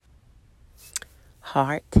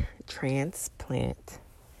Heart Transplant.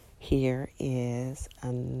 Here is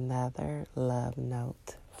another love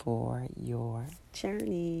note for your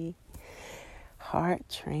journey. Heart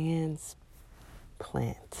transplant.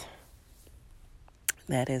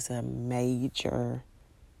 That is a major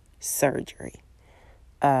surgery.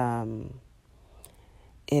 It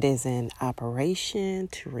is an operation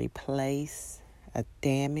to replace a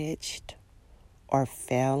damaged or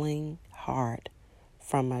failing heart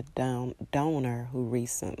from a donor who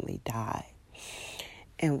recently died.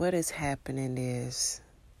 And what is happening is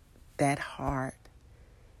that heart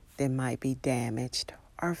that might be damaged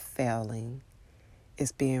or failing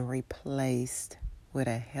is being replaced with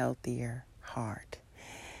a healthier heart.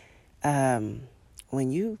 When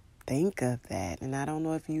you think of that, and I don't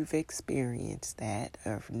know if you've experienced that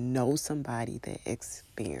or know somebody that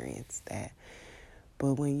experienced that,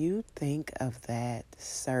 but when you think of that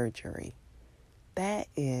surgery, that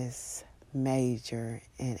is major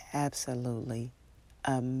and absolutely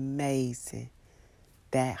amazing.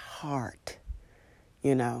 That heart,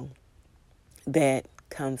 that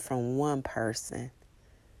comes from one person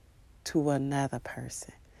to another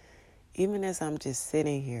person. Even as I'm just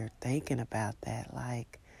sitting here thinking about that,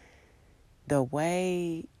 like the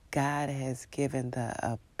way God has given the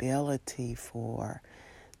ability for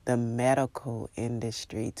the medical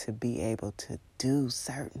industry to be able to do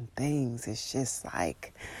certain things, it's just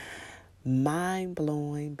like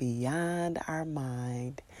mind-blowing, beyond our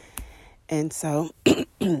mind. And so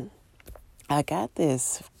I got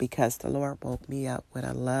this because the Lord woke me up with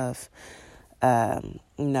a love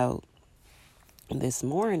note this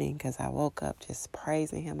morning, because I woke up just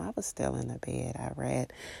praising Him. I was still in the bed. I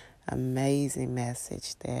read an amazing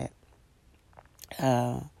message that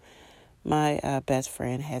my best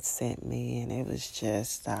friend had sent me, and it was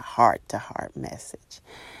just a heart-to-heart message.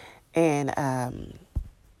 And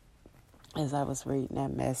as I was reading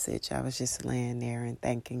that message, I was just laying there and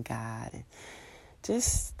thanking God and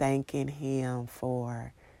just thanking Him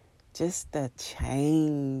for just the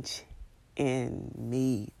change in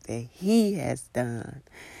me that He has done.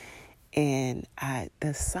 And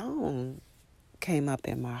the song came up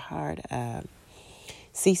in my heart,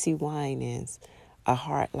 CeCe Winans, A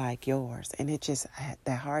Heart Like Yours. And it just,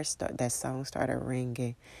 that song started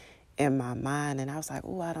ringing in my mind. And I was like,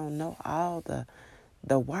 I don't know all the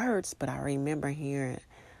words, but I remember hearing,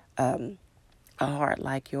 a heart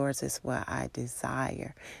like yours is what I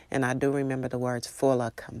desire. And I do remember the words, full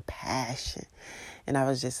of compassion. And I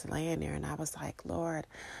was just laying there and I was like, Lord,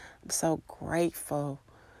 I'm so grateful.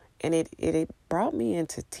 And it brought me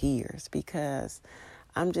into tears, because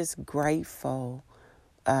I'm just grateful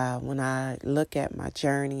when I look at my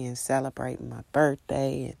journey and celebrate my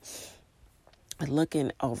birthday and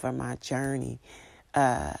looking over my journey.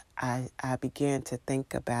 I began to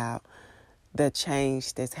think about the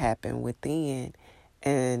change that's happened within,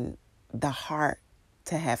 and the heart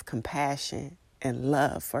to have compassion and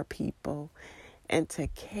love for people and to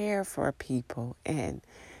care for people. And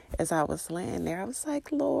as I was laying there, I was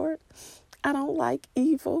like, Lord, I don't like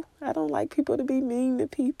evil. I don't like people to be mean to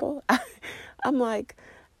people. I'm like,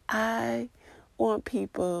 I want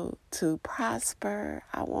people to prosper.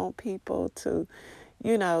 I want people to,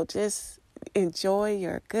 just enjoy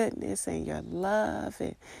your goodness and your love.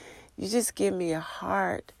 And you just give me a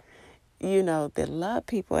heart, that love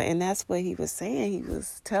people. And that's what He was saying. He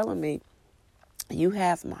was telling me, you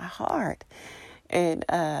have my heart, and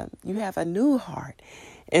you have a new heart.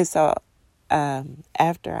 And so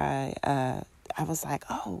after I was like,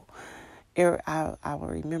 I will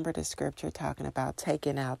remember the scripture talking about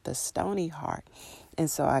taking out the stony heart. And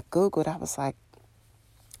so I Googled, I was like,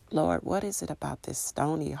 Lord, what is it about this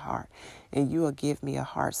stony heart? And you will give me a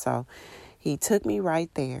heart. So He took me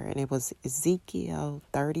right there, and it was Ezekiel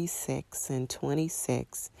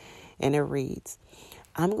 36:26, and it reads,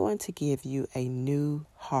 I'm going to give you a new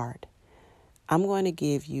heart. I'm going to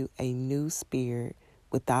give you a new spirit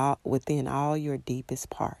within all your deepest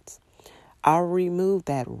parts. I'll remove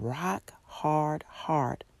that rock-hard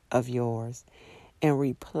heart of yours and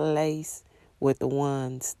replace with the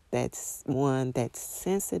one that's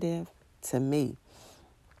sensitive to me.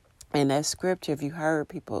 And that scripture, if you heard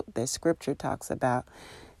people, that scripture talks about,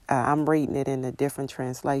 I'm reading it in a different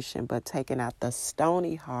translation, but taking out the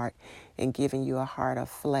stony heart and giving you a heart of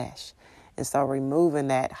flesh. And so removing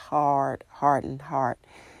that hardened heart.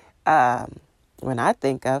 When I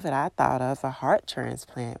think of it, I thought of a heart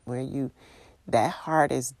transplant where that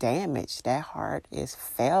heart is damaged. That heart is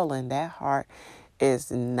failing. That heart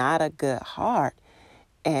is not a good heart.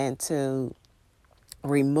 And to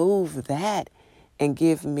remove that and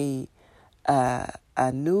give me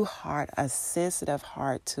a new heart, a sensitive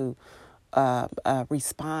heart to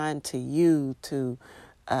respond to you, to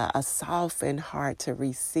a softened heart to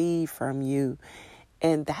receive from you.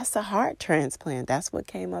 And that's a heart transplant. That's what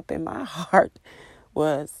came up in my heart,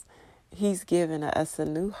 was he's given us a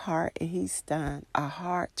new heart, and he's done a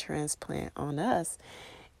heart transplant on us.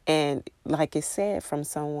 And like it said, from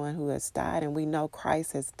someone who has died, and we know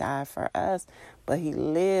Christ has died for us, but he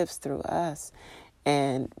lives through us.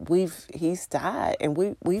 And he's died, and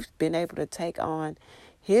we've been able to take on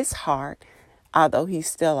his heart, although he's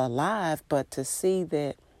still alive. But to see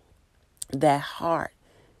that heart,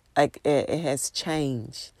 like it has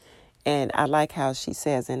changed. And I like how she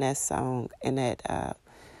says in that song, in that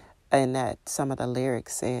some of the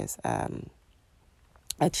lyrics says,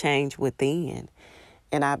 a change within.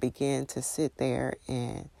 And I began to sit there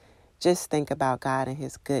and just think about God and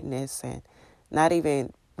his goodness, and not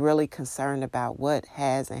even really concerned about what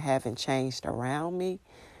has and haven't changed around me,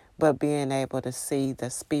 but being able to see the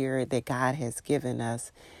spirit that God has given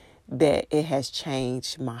us, that it has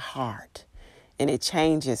changed my heart, and it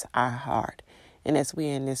changes our heart. And as we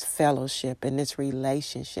in this fellowship, in this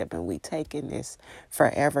relationship, and we taking this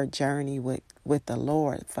forever journey with the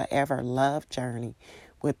Lord, forever love journey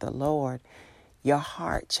with the Lord, your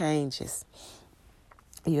heart changes.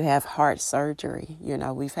 You have heart surgery.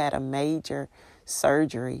 We've had a major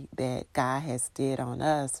surgery that God has did on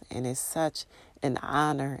us, and it's such an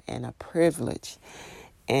honor and a privilege.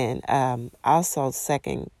 And also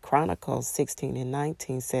 2 Chronicles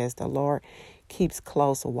 16:19 says, the Lord keeps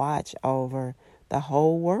close watch over the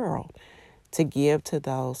whole world to give to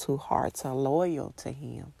those whose hearts are loyal to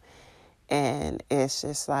him. And it's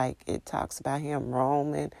just like it talks about him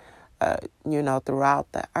roaming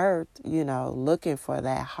throughout the earth, looking for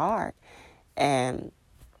that heart, and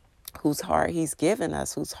whose heart he's given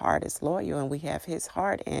us, whose heart is loyal, and we have his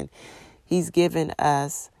heart, and he's given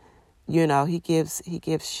us, he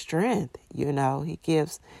gives strength, he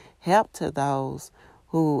gives help to those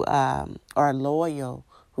who are loyal,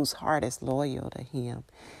 whose heart is loyal to him.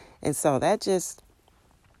 And so that just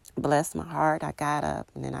blessed my heart. I got up,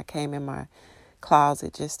 and then I came in my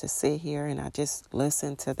closet just to sit here, and I just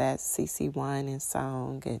listened to that CeCe Winans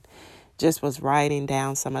song, and just was writing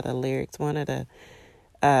down some of the lyrics. One of the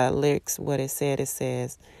lyrics, what it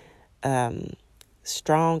says,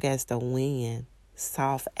 strong as the wind,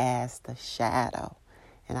 soft as the shadow.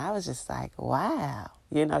 And I was just like, wow.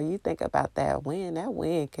 You think about that wind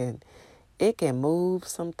can move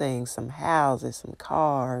some things, some houses, some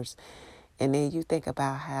cars. And then you think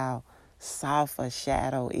about how soft a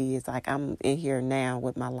shadow is. Like, I'm in here now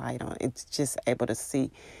with my light on. It's just able to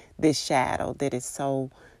see this shadow that is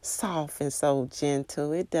so soft and so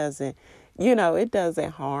gentle. It doesn't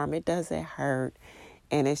harm. It doesn't hurt.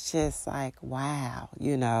 And it's just like, wow,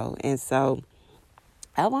 And so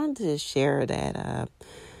I wanted to share that.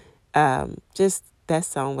 Just that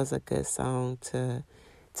song was a good song to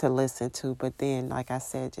listen to. But then, like I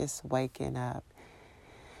said, just waking up,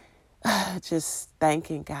 just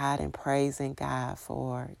thanking God and praising God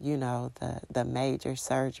for, the major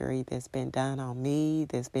surgery that's been done on me,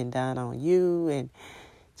 that's been done on you, and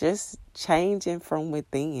just changing from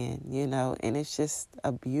within, and it's just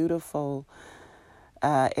a beautiful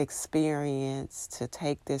experience to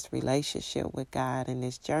take this relationship with God and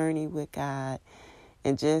this journey with God,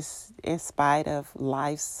 and just in spite of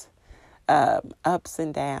life's ups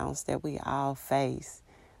and downs that we all face,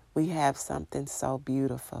 we have something so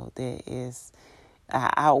beautiful that is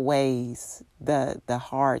outweighs the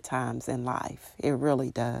hard times in life. It really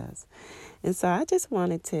does. And so I just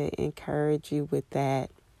wanted to encourage you with that.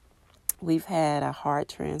 We've had a heart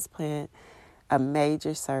transplant, a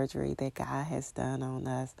major surgery that God has done on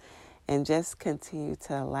us, and just continue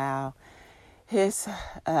to allow his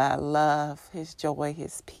love, his joy,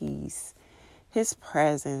 his peace, his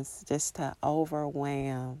presence just to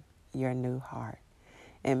overwhelm your new heart.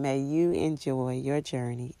 And may you enjoy your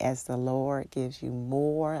journey as the Lord gives you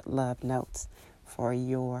more love notes for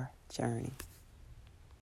your journey.